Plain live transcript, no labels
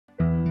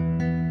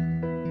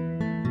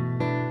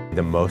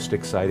The most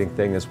exciting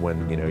thing is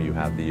when you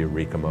have the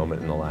eureka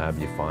moment in the lab,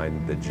 you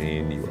find the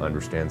gene, you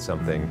understand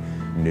something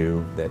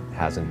new that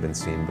hasn't been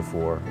seen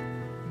before.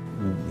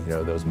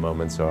 Those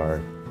moments are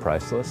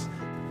priceless.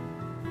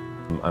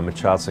 I'm a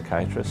child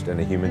psychiatrist and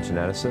a human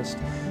geneticist.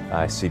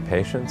 I see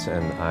patients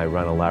and I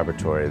run a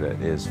laboratory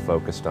that is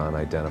focused on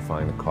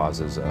identifying the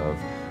causes of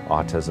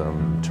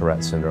autism,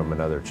 Tourette syndrome,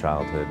 and other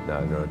childhood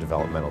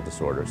neurodevelopmental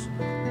disorders.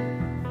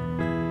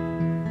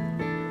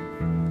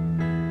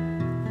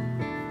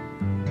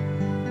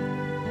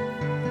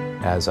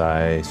 As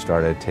I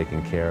started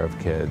taking care of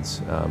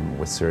kids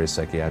with serious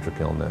psychiatric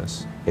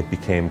illness, it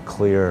became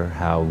clear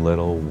how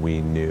little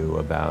we knew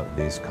about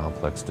these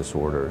complex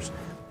disorders.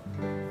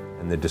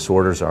 And the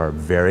disorders are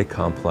very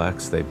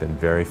complex. They've been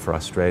very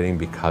frustrating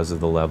because of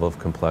the level of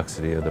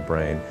complexity of the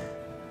brain.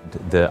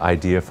 The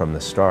idea from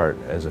the start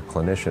as a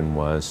clinician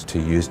was to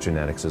use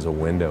genetics as a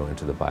window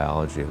into the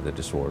biology of the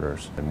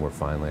disorders. And we're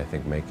finally, I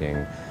think,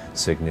 making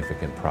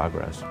significant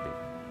progress.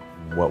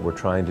 What we're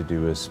trying to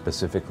do is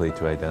specifically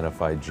to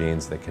identify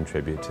genes that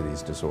contribute to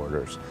these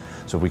disorders.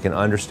 So if we can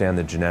understand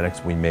the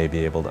genetics, we may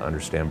be able to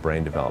understand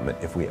brain development.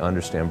 If we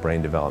understand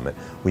brain development,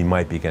 we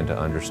might begin to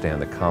understand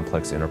the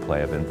complex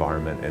interplay of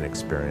environment and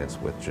experience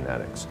with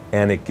genetics.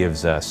 And it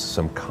gives us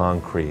some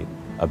concrete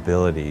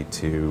ability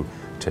to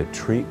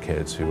treat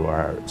kids who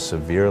are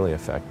severely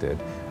affected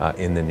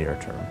in the near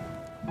term.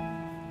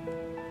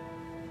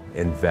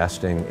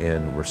 Investing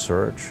in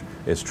research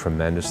is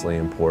tremendously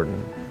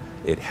important.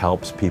 It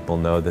helps people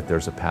know that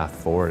there's a path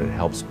forward. It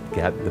helps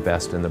get the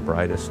best and the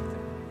brightest.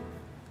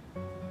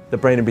 The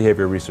Brain and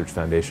Behavior Research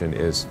Foundation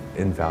is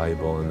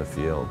invaluable in the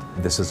field.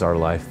 This is our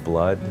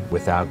lifeblood.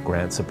 Without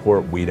grant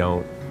support, we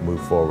don't move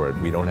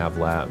forward. We don't have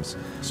labs.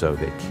 So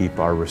they keep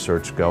our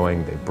research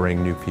going. They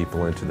bring new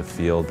people into the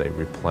field. They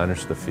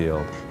replenish the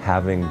field.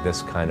 Having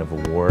this kind of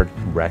award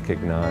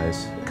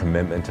recognize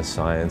commitment to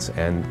science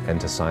and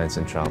to science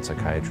in child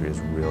psychiatry is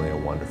really a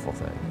wonderful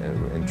thing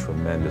and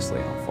tremendously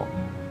helpful.